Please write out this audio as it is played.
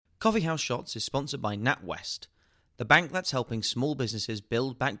Coffee House Shots is sponsored by NatWest, the bank that's helping small businesses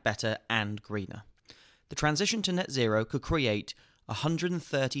build back better and greener. The transition to net zero could create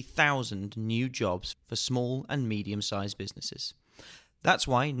 130,000 new jobs for small and medium-sized businesses. That's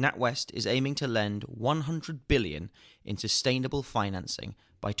why NatWest is aiming to lend $100 billion in sustainable financing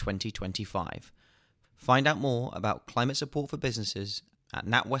by 2025. Find out more about climate support for businesses at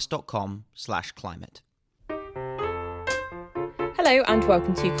natwest.com/climate. Hello and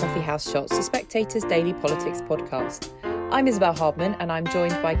welcome to Coffee House Shots, the Spectator's daily politics podcast. I'm Isabel Hardman and I'm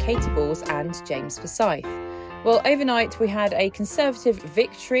joined by Katy Balls and James Forsyth. Well, overnight we had a Conservative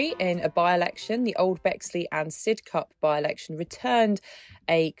victory in a by-election. The Old Bexley and Sidcup by-election returned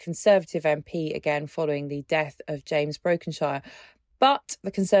a Conservative MP again following the death of James Brokenshire. But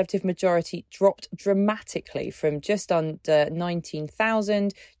the Conservative majority dropped dramatically from just under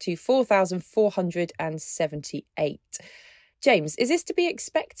 19,000 to 4,478. James, is this to be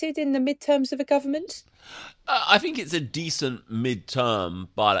expected in the midterms of a government? I think it's a decent midterm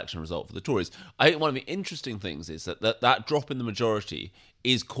by-election result for the Tories. I think one of the interesting things is that drop in the majority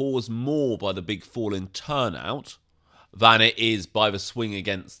is caused more by the big fall in turnout than it is by the swing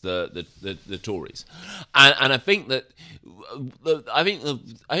against the Tories. And I think that I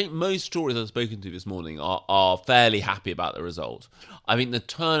think most Tories I've spoken to this morning are fairly happy about the result. I think the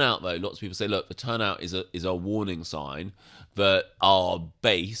turnout, though, lots of people say, look, the turnout is a warning sign that our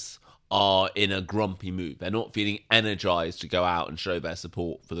base are in a grumpy mood. They're not feeling energised to go out and show their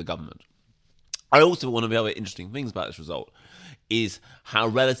support for the government. I also, one of the other interesting things about this result is how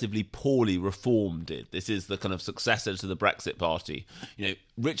relatively poorly Reform did. This is the kind of successor to the Brexit Party. You know,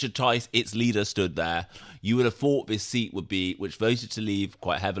 Richard Tice, its leader, stood there. You would have thought this seat would be, which voted to leave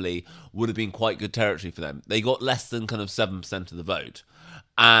quite heavily, would have been quite good territory for them. They got less than kind of 7% of the vote.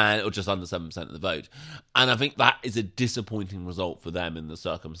 Or just under 7% of the vote. And I think that is a disappointing result for them in the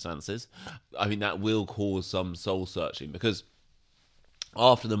circumstances. I think that will cause some soul searching, because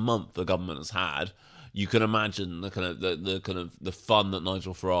after the month the government has had, you can imagine the fun that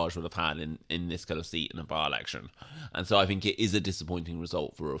Nigel Farage would have had in this kind of seat in a by-election. And so I think it is a disappointing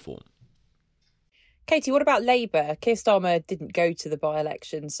result for Reform. Katy, what about Labour? Keir Starmer didn't go to the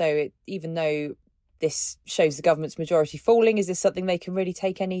by-election, so even though this shows the government's majority falling, is this something they can really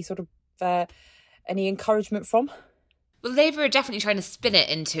take any sort of any encouragement from? Well, Labour are definitely trying to spin it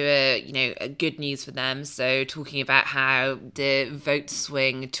into a good news for them. So talking about how the vote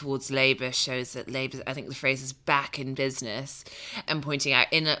swing towards Labour shows that Labour, I think the phrase is back in business, and pointing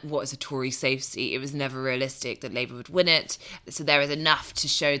out what is a Tory safe seat, it was never realistic that Labour would win it. So there is enough to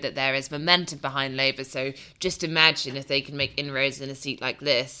show that there is momentum behind Labour. So just imagine if they can make inroads in a seat like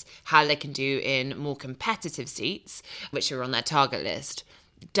this, how they can do in more competitive seats, which are on their target list.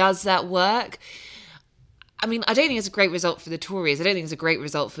 Does that work? I mean, I don't think it's a great result for the Tories. I don't think it's a great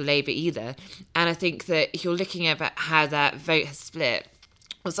result for Labour either. And I think that if you're looking at how that vote has split,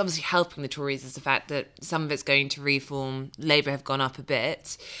 what's obviously helping the Tories is the fact that some of it's going to Reform. Labour have gone up a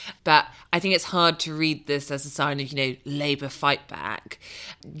bit. But I think it's hard to read this as a sign of, Labour fight back.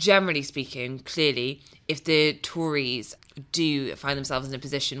 Generally speaking, clearly, if the Tories do find themselves in a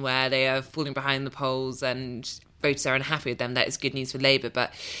position where they are falling behind the polls and voters are unhappy with them, that is good news for Labour.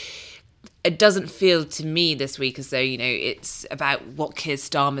 But it doesn't feel to me this week as though, it's about what Keir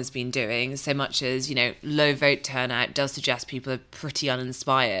Starmer's been doing so much as, low vote turnout does suggest people are pretty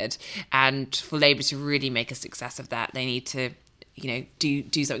uninspired. And for Labour to really make a success of that, they need to,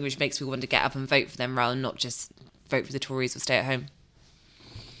 do something which makes people want to get up and vote for them rather than not just vote for the Tories or stay at home.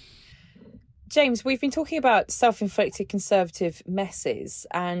 James, we've been talking about self-inflicted Conservative messes,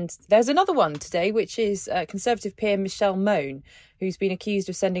 and there's another one today, which is Conservative peer Michelle Mone, who's been accused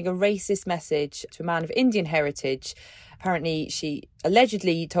of sending a racist message to a man of Indian heritage. Apparently, she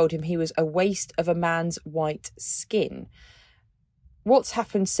allegedly told him he was a waste of a man's white skin. What's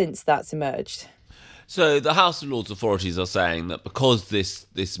happened since that's emerged? So the House of Lords authorities are saying that because this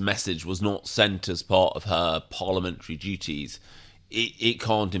message was not sent as part of her parliamentary duties, it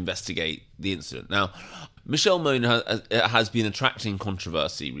can't investigate the incident. Now, Michelle Mone has been attracting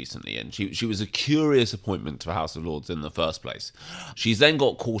controversy recently, and she was a curious appointment to the House of Lords in the first place. She's then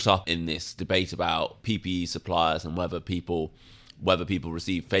got caught up in this debate about PPE suppliers and whether people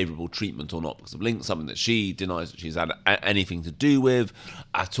receive favourable treatment or not because of links, something that she denies that she's had anything to do with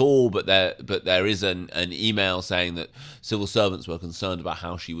at all. But there is an email saying that civil servants were concerned about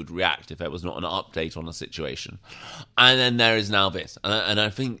how she would react if there was not an update on a situation. And then there is now this. And I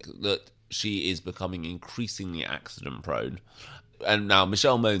think that she is becoming increasingly accident prone. And now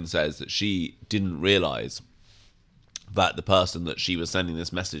Michelle Mone says that she didn't realise that the person that she was sending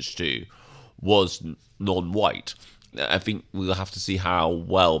this message to was non-white. I think we'll have to see how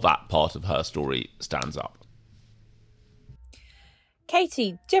well that part of her story stands up.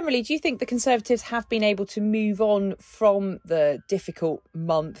 Katie, generally, do you think the Conservatives have been able to move on from the difficult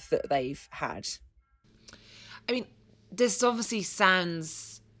month that they've had? I mean, this obviously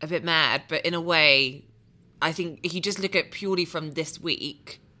sounds a bit mad, but in a way, I think if you just look at purely from this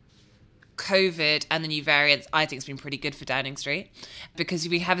week, COVID and the new variants, I think it's been pretty good for Downing Street, because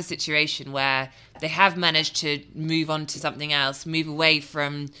we have a situation where they have managed to move on to something else, move away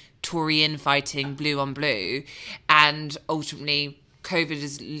from Tory infighting blue on blue, and ultimately COVID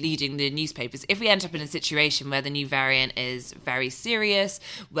is leading the newspapers. If we end up in a situation where the new variant is very serious,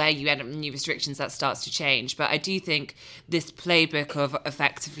 where you end up with new restrictions, that starts to change. But I do think this playbook of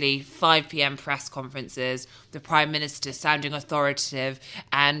effectively 5 p.m. press conferences, the Prime Minister sounding authoritative,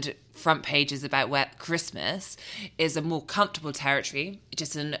 and front pages about Christmas is a more comfortable territory,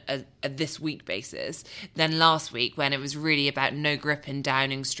 just on a this week basis, than last week when it was really about no grip in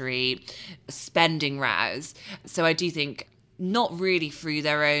Downing Street, spending rows. So I do think, not really through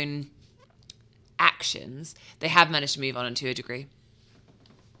their own actions, they have managed to move on to a degree.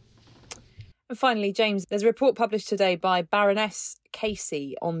 And finally, James, there's a report published today by Baroness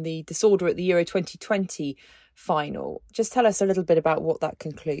Casey on the disorder at the Euro 2020 final. Just tell us a little bit about what that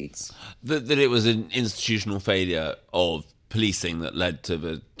concludes. That it was an institutional failure of policing that led to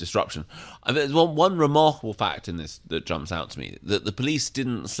the disruption. There's one remarkable fact in this that jumps out to me, that the police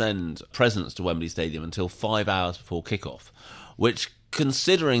didn't send presents to Wembley Stadium until 5 hours before kickoff, which,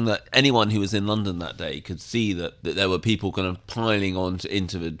 considering that anyone who was in London that day could see that there were people kind of piling on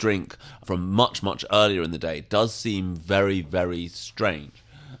into the drink from much, much earlier in the day, does seem very, very strange.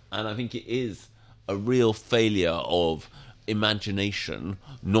 And I think it is a real failure of imagination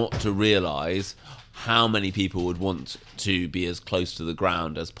not to realise how many people would want to be as close to the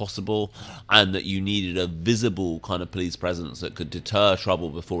ground as possible, and that you needed a visible kind of police presence that could deter trouble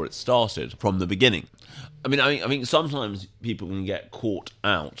before it started from the beginning. I mean, sometimes people can get caught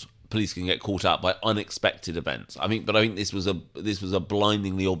out. Police can get caught out by unexpected events. I think this was a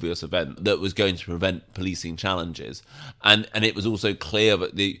blindingly obvious event that was going to prevent policing challenges, and it was also clear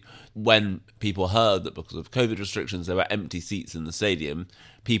that when people heard that because of COVID restrictions there were empty seats in the stadium,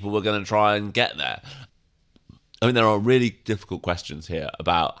 people were going to try and get there. I mean, there are really difficult questions here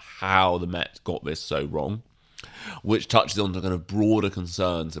about how the Met got this so wrong, which touches on the kind of broader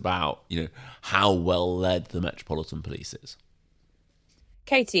concerns about, how well led the Metropolitan Police is.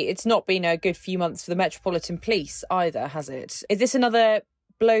 Katie, it's not been a good few months for the Metropolitan Police either, has it? Is this another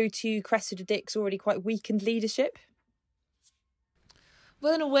blow to Cressida Dick's already quite weakened leadership?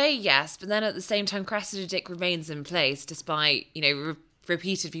 Well, in a way, yes, but then at the same time, Cressida Dick remains in place despite,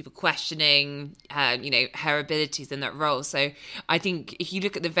 repeated people questioning, her abilities in that role. So I think if you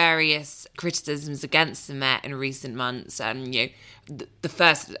look at the various criticisms against the Met in recent months, the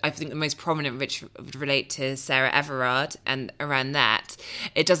first, I think the most prominent, which would relate to Sarah Everard, and around that,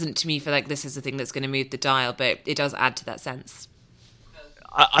 it doesn't to me feel like this is the thing that's going to move the dial, but it does add to that sense.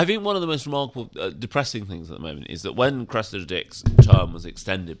 I think one of the most remarkable, depressing things at the moment is that when Cressida Dick's term was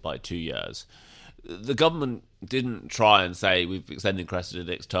extended by 2 years, the government didn't try and say we've extended Cressida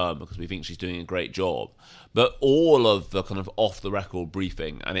Dick's term because we think she's doing a great job. But all of the kind of off-the-record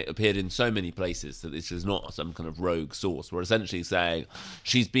briefing, and it appeared in so many places that this is not some kind of rogue source, were essentially saying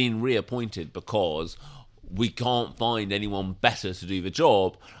she's been reappointed because we can't find anyone better to do the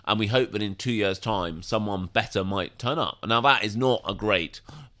job, and we hope that in 2 years' time someone better might turn up. Now, that is not a great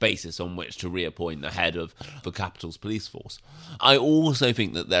basis on which to reappoint the head of the capital's police force. I also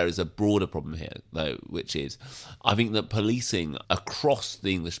think that there is a broader problem here, though, which is I think that policing across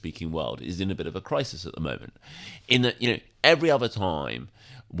the English-speaking world is in a bit of a crisis at the moment. In that, every other time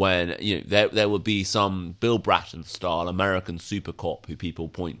when there would be some Bill Bratton style American super cop who people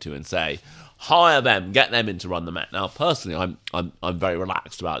point to and say, hire them, get them in to run the Met. Now, personally, I'm very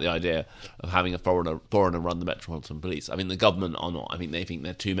relaxed about the idea of having a foreigner run the Metropolitan Police. I mean, the government are not. I think they think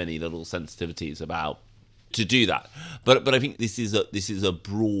there are too many little sensitivities about to do that. But I think this is a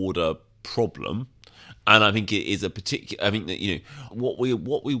broader problem. And I think it is a particular. I think that what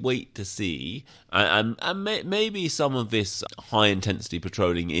we wait to see, and maybe some of this high intensity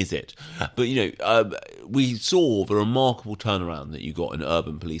patrolling is it, but we saw the remarkable turnaround that you got in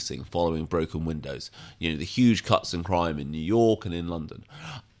urban policing following Broken Windows. The huge cuts in crime in New York and in London.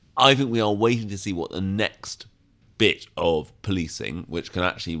 I think we are waiting to see what the next bit of policing, which can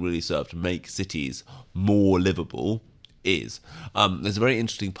actually really serve to make cities more livable, is. There's a very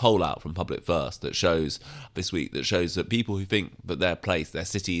interesting poll out from Public First that shows this week that people who think that their place, their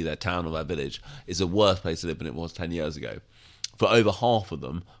city, their town or their village is a worse place to live than it was 10 years ago For over half of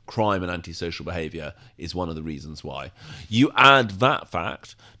them, crime and antisocial behaviour is one of the reasons why. You add that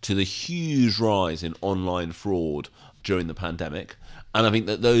fact to the huge rise in online fraud during the pandemic, and I think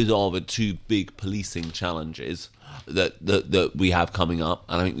that those are the two big policing challenges that we have coming up,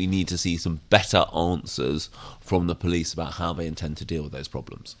 and I think we need to see some better answers from the police about how they intend to deal with those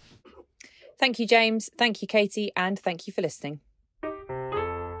problems. Thank you, James. Thank you, Katie. And thank you for listening.